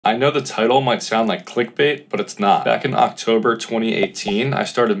I know the title might sound like clickbait, but it's not. Back in October 2018, I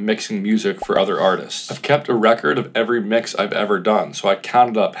started mixing music for other artists. I've kept a record of every mix I've ever done, so I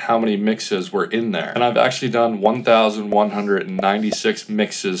counted up how many mixes were in there. And I've actually done 1,196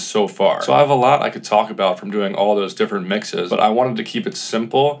 mixes so far. So I have a lot I could talk about from doing all those different mixes, but I wanted to keep it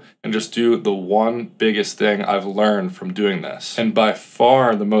simple and just do the one biggest thing I've learned from doing this. And by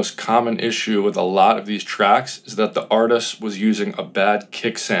far the most common issue with a lot of these tracks is that the artist was using a bad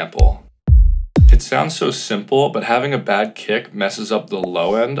kick sample. It sounds so simple, but having a bad kick messes up the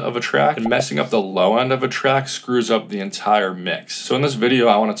low end of a track, and messing up the low end of a track screws up the entire mix. So in this video,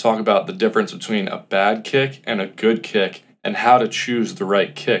 I want to talk about the difference between a bad kick and a good kick, and how to choose the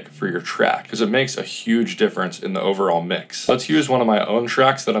right kick for your track, because it makes a huge difference in the overall mix. Let's use one of my own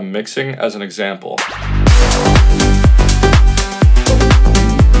tracks that I'm mixing as an example.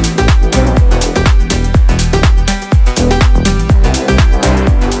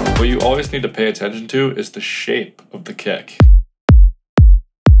 What you always need to pay attention to is the shape of the kick.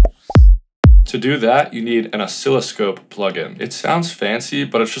 To do that, you need an oscilloscope plugin. It sounds fancy,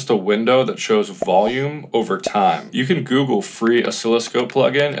 but it's just a window that shows volume over time. You can Google free oscilloscope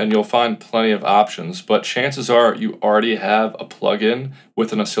plugin and you'll find plenty of options, but chances are you already have a plugin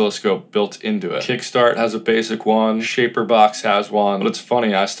with an oscilloscope built into it. Kickstart has a basic one, Shaperbox has one, but it's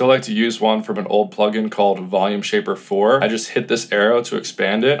funny, I still like to use one from an old plugin called Volume Shaper 4. I just hit this arrow to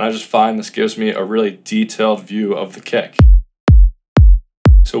expand it, and I just find this gives me a really detailed view of the kick.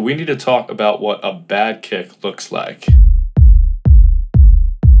 So we need to talk about what a bad kick looks like.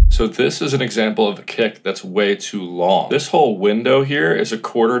 So this is an example of a kick that's way too long. This whole window here is a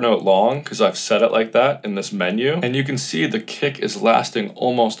quarter note long because I've set it like that in this menu. And you can see the kick is lasting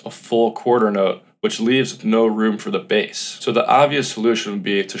almost a full quarter note, which leaves no room for the bass. So the obvious solution would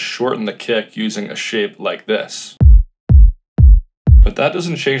be to shorten the kick using a shape like this. But that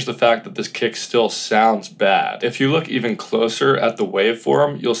doesn't change the fact that this kick still sounds bad. If you look even closer at the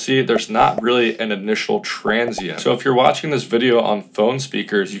waveform, you'll see there's not really an initial transient. So if you're watching this video on phone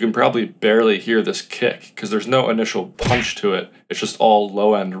speakers, you can probably barely hear this kick because there's no initial punch to it. It's just all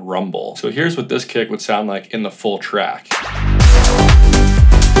low end rumble. So here's what this kick would sound like in the full track.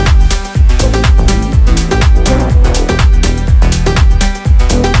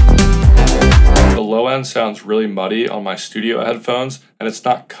 Low end sounds really muddy on my studio headphones, and it's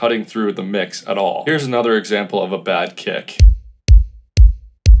not cutting through the mix at all. Here's another example of a bad kick.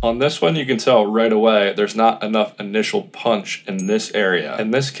 On this one, you can tell right away there's not enough initial punch in this area.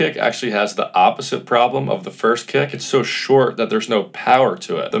 And this kick actually has the opposite problem of the first kick. It's so short that there's no power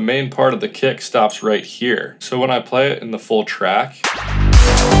to it. The main part of the kick stops right here. So when I play it in the full track,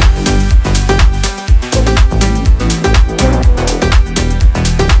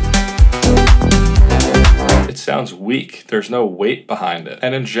 sounds weak. There's no weight behind it.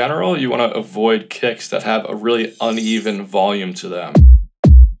 And in general, you want to avoid kicks that have a really uneven volume to them.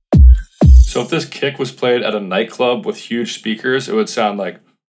 So if this kick was played at a nightclub with huge speakers, it would sound like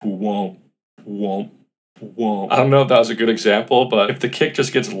womp, womp, womp. I don't know if that was a good example, but if the kick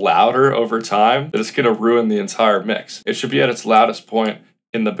just gets louder over time, then it's going to ruin the entire mix. It should be at its loudest point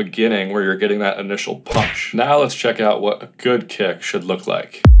in the beginning where you're getting that initial punch. Now let's check out what a good kick should look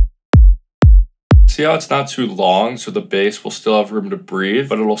like. See how it's not too long, so the bass will still have room to breathe,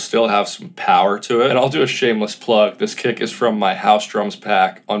 but it'll still have some power to it. And I'll do a shameless plug. This kick is from my house drums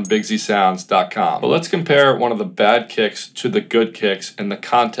pack on BigZSounds.com. But let's compare one of the bad kicks to the good kicks in the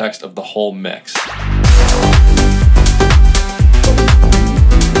context of the whole mix.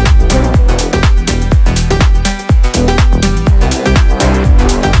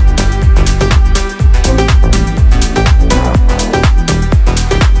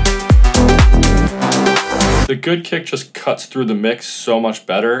 The good kick just cuts through the mix so much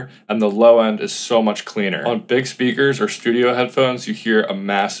better, and the low end is so much cleaner. On big speakers or studio headphones, you hear a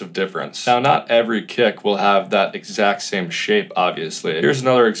massive difference. Now, not every kick will have that exact same shape, obviously. Here's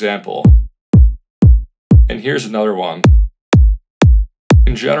another example. And here's another one.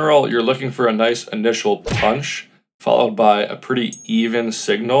 In general, you're looking for a nice initial punch, followed by a pretty even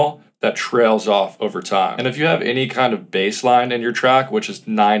signal that trails off over time. And if you have any kind of bass line in your track, which is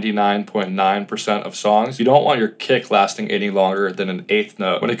 99.9% of songs, you don't want your kick lasting any longer than an eighth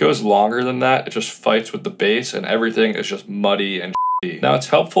note. When it goes longer than that, it just fights with the bass and everything is just muddy and shitty. Now it's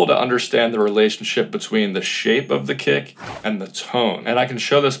helpful to understand the relationship between the shape of the kick and the tone. And I can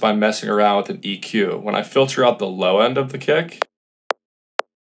show this by messing around with an EQ. When I filter out the low end of the kick,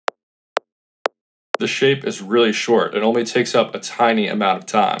 the shape is really short. It only takes up a tiny amount of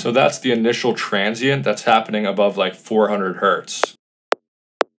time. So that's the initial transient that's happening above like 400 hertz.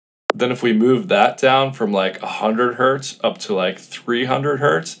 Then if we move that down from like 100 hertz up to like 300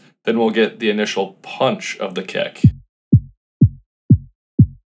 hertz, then we'll get the initial punch of the kick.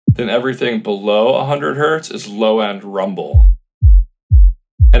 Then everything below 100 hertz is low-end rumble.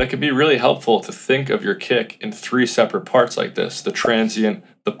 And it can be really helpful to think of your kick in 3 separate parts like this: the transient,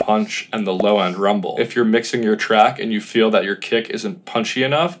 the punch, and the low-end rumble. If you're mixing your track and you feel that your kick isn't punchy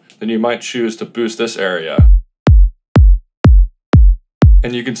enough, then you might choose to boost this area.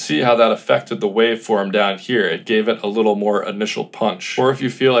 And you can see how that affected the waveform down here. It gave it a little more initial punch. Or if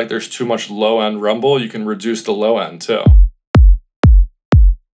you feel like there's too much low-end rumble, you can reduce the low end too.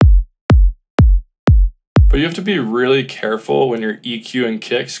 But you have to be really careful when you're EQing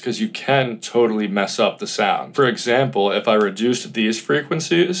kicks because you can totally mess up the sound. For example, if I reduced these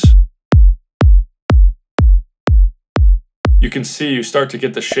frequencies, you can see you start to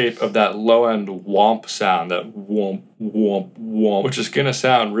get the shape of that low-end womp sound, that womp, womp, womp, which is gonna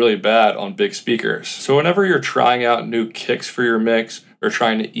sound really bad on big speakers. So whenever you're trying out new kicks for your mix or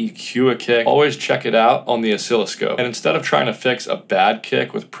trying to EQ a kick, always check it out on the oscilloscope. And instead of trying to fix a bad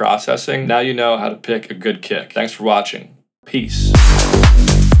kick with processing, now you know how to pick a good kick. Thanks for watching. Peace.